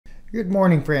Good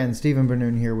morning, friends. Stephen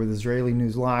Benoon here with Israeli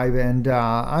News Live, and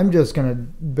I'm just going to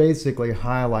basically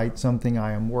highlight something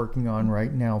I am working on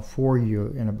right now for you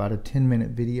in about a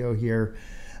 10-minute video here,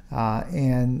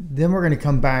 and then we're going to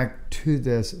come back to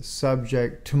this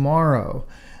subject tomorrow.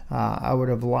 I would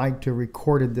have liked to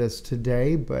recorded this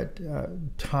today, but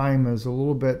time is a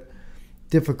little bit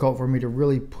difficult for me to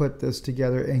really put this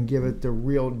together and give it the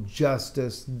real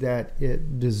justice that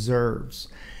it deserves.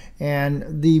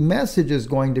 And the message is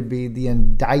going to be the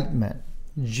indictment,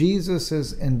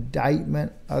 Jesus's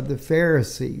indictment of the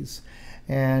Pharisees.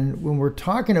 And when we're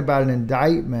talking about an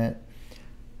indictment,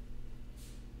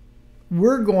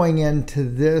 we're going into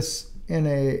this in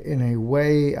a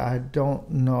way I don't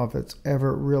know if it's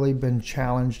ever really been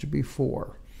challenged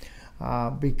before,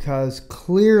 because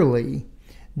clearly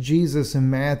Jesus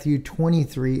in Matthew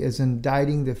 23 is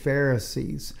indicting the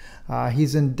Pharisees.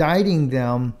 He's indicting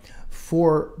them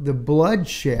for the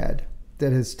bloodshed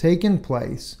that has taken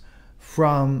place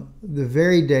from the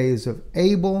very days of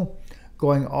Abel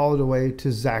going all the way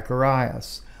to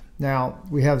Zacharias. Now,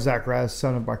 we have Zacharias,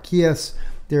 son of Barachias.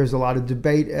 There's a lot of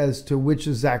debate as to which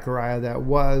Zachariah that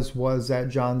was. Was that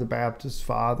John the Baptist's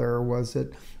father? Or was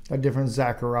it a different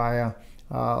Zachariah?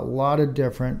 A lot of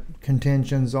different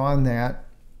contentions on that.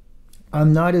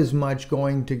 I'm not as much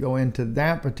going to go into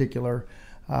that particular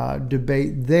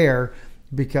debate there,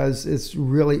 because it's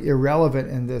really irrelevant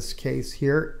in this case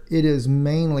here. It is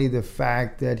mainly the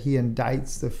fact that he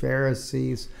indicts the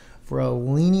Pharisees for a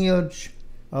lineageal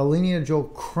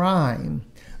crime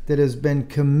that has been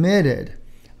committed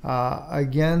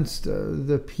against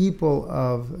the people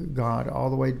of God all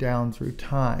the way down through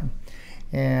time.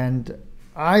 And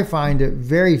I find it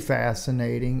very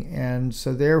fascinating, and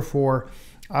so therefore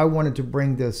I wanted to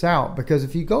bring this out, because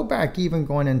if you go back even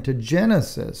going into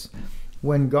Genesis,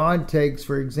 when God takes,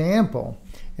 for example,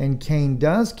 and Cain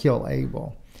does kill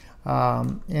Abel,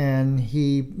 and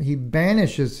he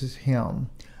banishes him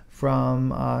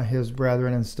from his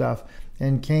brethren and stuff,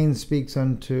 and Cain speaks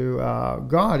unto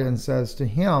God and says to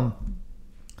him,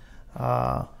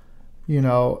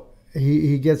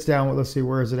 he gets down with, let's see,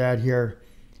 where is it at here?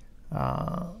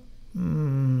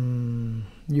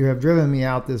 You have driven me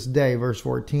out this day, verse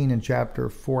 14 in chapter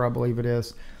 4, I believe it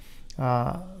is,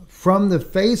 from the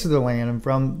face of the land and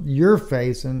from your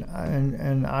face, and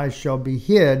I shall be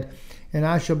hid, and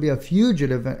I shall be a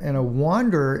fugitive and a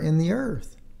wanderer in the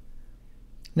earth.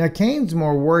 Now, Cain's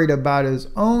more worried about his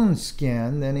own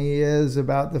skin than he is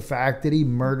about the fact that he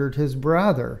murdered his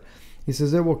brother. He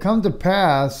says, it will come to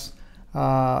pass,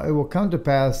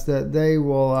 that they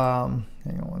will,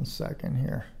 hang on one second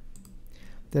here,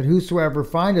 that whosoever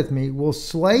findeth me will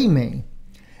slay me.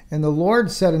 And the Lord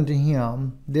said unto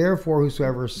him, therefore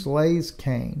whosoever slays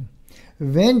Cain,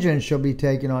 vengeance shall be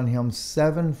taken on him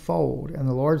sevenfold. And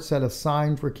the Lord set a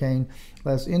sign for Cain,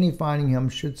 lest any finding him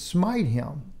should smite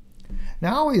him.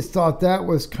 Now I always thought that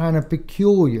was kind of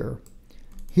peculiar.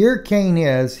 Here Cain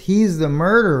is, he's the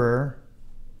murderer,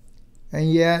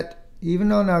 and yet, even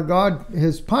though now God,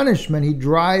 his punishment, he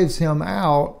drives him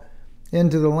out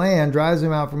into the land, drives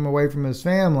him out from away from his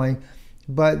family,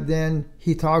 but then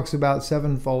he talks about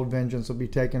sevenfold vengeance will be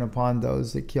taken upon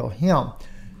those that kill him.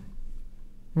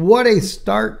 What a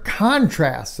stark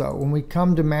contrast, though, when we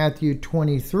come to Matthew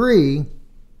 23,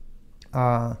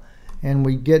 and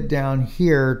we get down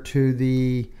here to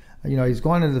the, he's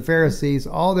going to the Pharisees,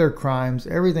 all their crimes,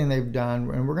 everything they've done,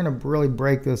 and we're going to really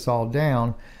break this all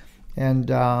down. And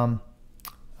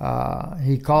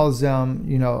he calls them,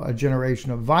 a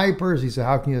generation of vipers. He said,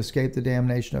 how can you escape the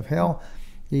damnation of hell?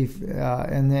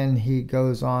 And then he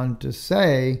goes on to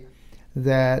say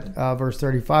that, verse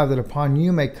 35, that upon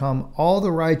you may come all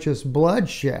the righteous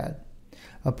bloodshed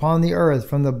upon the earth,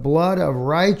 from the blood of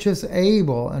righteous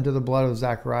Abel unto the blood of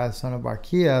Zacharias, son of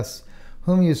Barachias,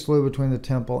 whom you slew between the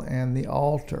temple and the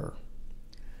altar.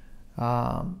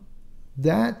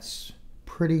 That's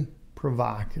pretty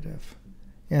provocative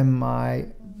in my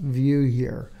view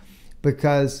here,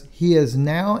 because he has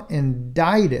now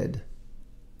indicted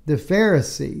the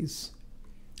Pharisees.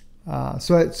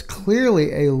 So it's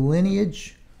clearly a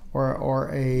lineage or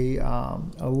a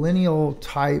lineal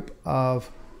type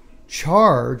of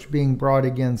charge being brought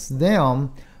against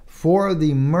them for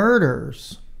the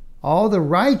murders, all the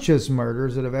righteous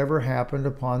murders that have ever happened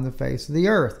upon the face of the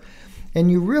earth.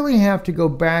 And you really have to go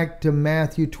back to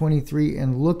Matthew 23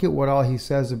 and look at what all he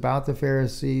says about the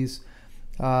Pharisees,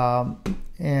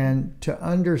 and to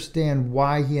understand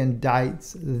why he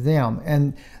indicts them.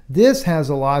 And this has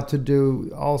a lot to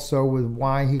do also with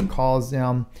why he calls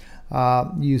them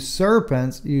you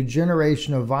serpents, you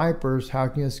generation of vipers, how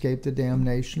can you escape the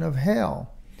damnation of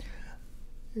hell?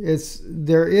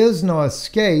 there is no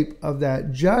escape of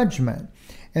that judgment.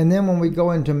 And then when we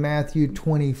go into Matthew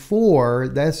 24,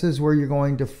 this is where you're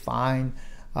going to find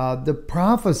the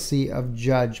prophecy of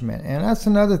judgment. And that's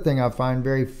another thing I find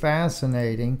very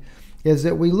fascinating, is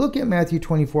that we look at Matthew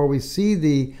 24, we see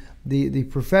the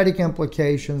prophetic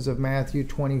implications of Matthew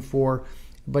 24,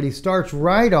 but he starts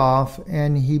right off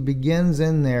and he begins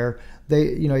in there.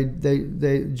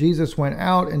 Jesus went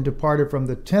out and departed from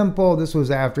the temple. This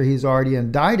was after he's already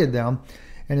indicted them.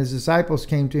 And his disciples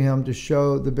came to him to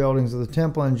show the buildings of the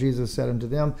temple. And Jesus said unto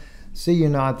them, see you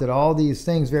not that all these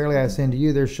things, verily I say unto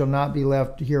you, there shall not be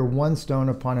left here one stone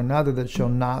upon another that shall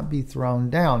not be thrown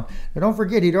down. Now don't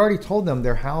forget, he'd already told them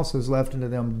their house is left unto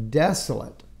them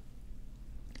desolate.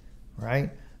 Right?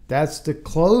 That's the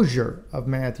closure of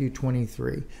Matthew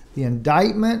 23. The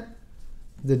indictment,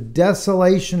 the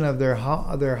desolation of their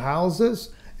houses.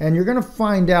 And you're going to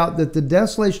find out that the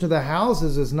desolation of the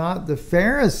houses is not the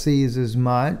Pharisees as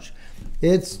much.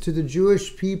 It's to the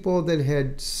Jewish people that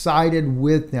had sided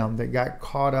with them, that got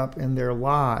caught up in their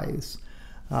lies,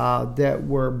 that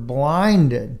were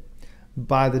blinded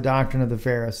by the doctrine of the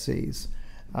Pharisees.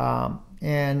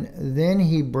 And then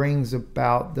he brings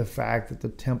about the fact that the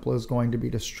temple is going to be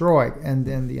destroyed. And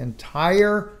then the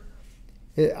entire...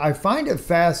 I find it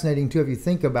fascinating, too, if you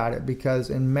think about it, because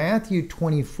in Matthew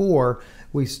 24,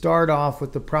 we start off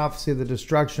with the prophecy of the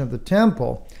destruction of the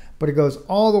temple, but it goes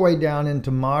all the way down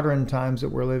into modern times that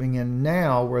we're living in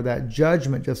now, where that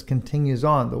judgment just continues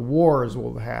on. The wars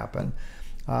will happen,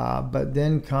 but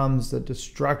then comes the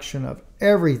destruction of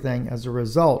everything as a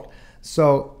result.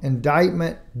 So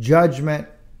indictment, judgment,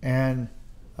 and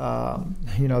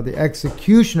the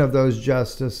execution of those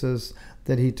justices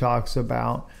that he talks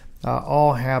about,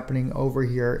 all happening over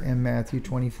here in Matthew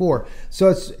 24. So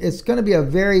it's going to be a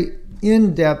very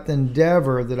in-depth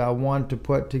endeavor that I want to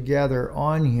put together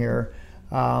on here.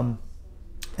 And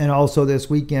also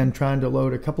this weekend trying to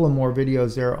load a couple of more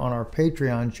videos there on our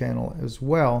Patreon channel as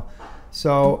well.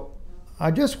 So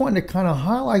I just wanted to kind of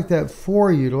highlight that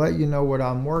for you to let you know what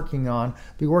I'm working on.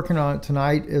 Be working on it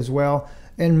tonight as well.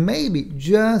 And maybe,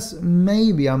 just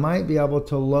maybe, I might be able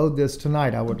to load this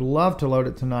tonight. I would love to load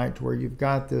it tonight to where you've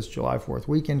got this July 4th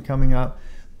weekend coming up,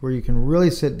 where you can really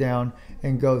sit down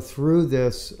and go through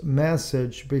this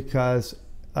message, because,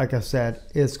 like I said,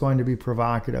 it's going to be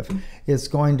provocative. It's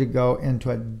going to go into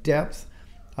a depth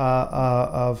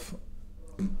of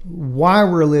why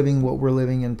we're living what we're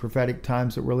living in, prophetic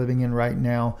times that we're living in right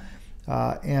now,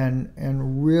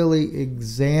 and really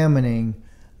examining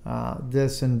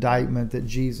this indictment that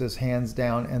Jesus hands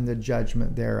down and the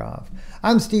judgment thereof.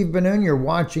 I'm Steve Ben-Nun. You're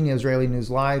watching Israeli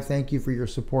News Live. Thank you for your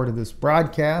support of this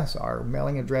broadcast. Our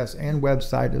mailing address and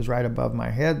website is right above my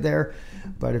head there.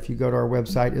 But if you go to our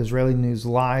website,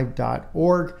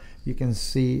 IsraeliNewsLive.org, you can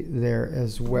see there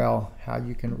as well how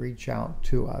you can reach out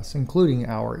to us, including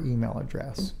our email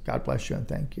address. God bless you and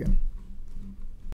thank you.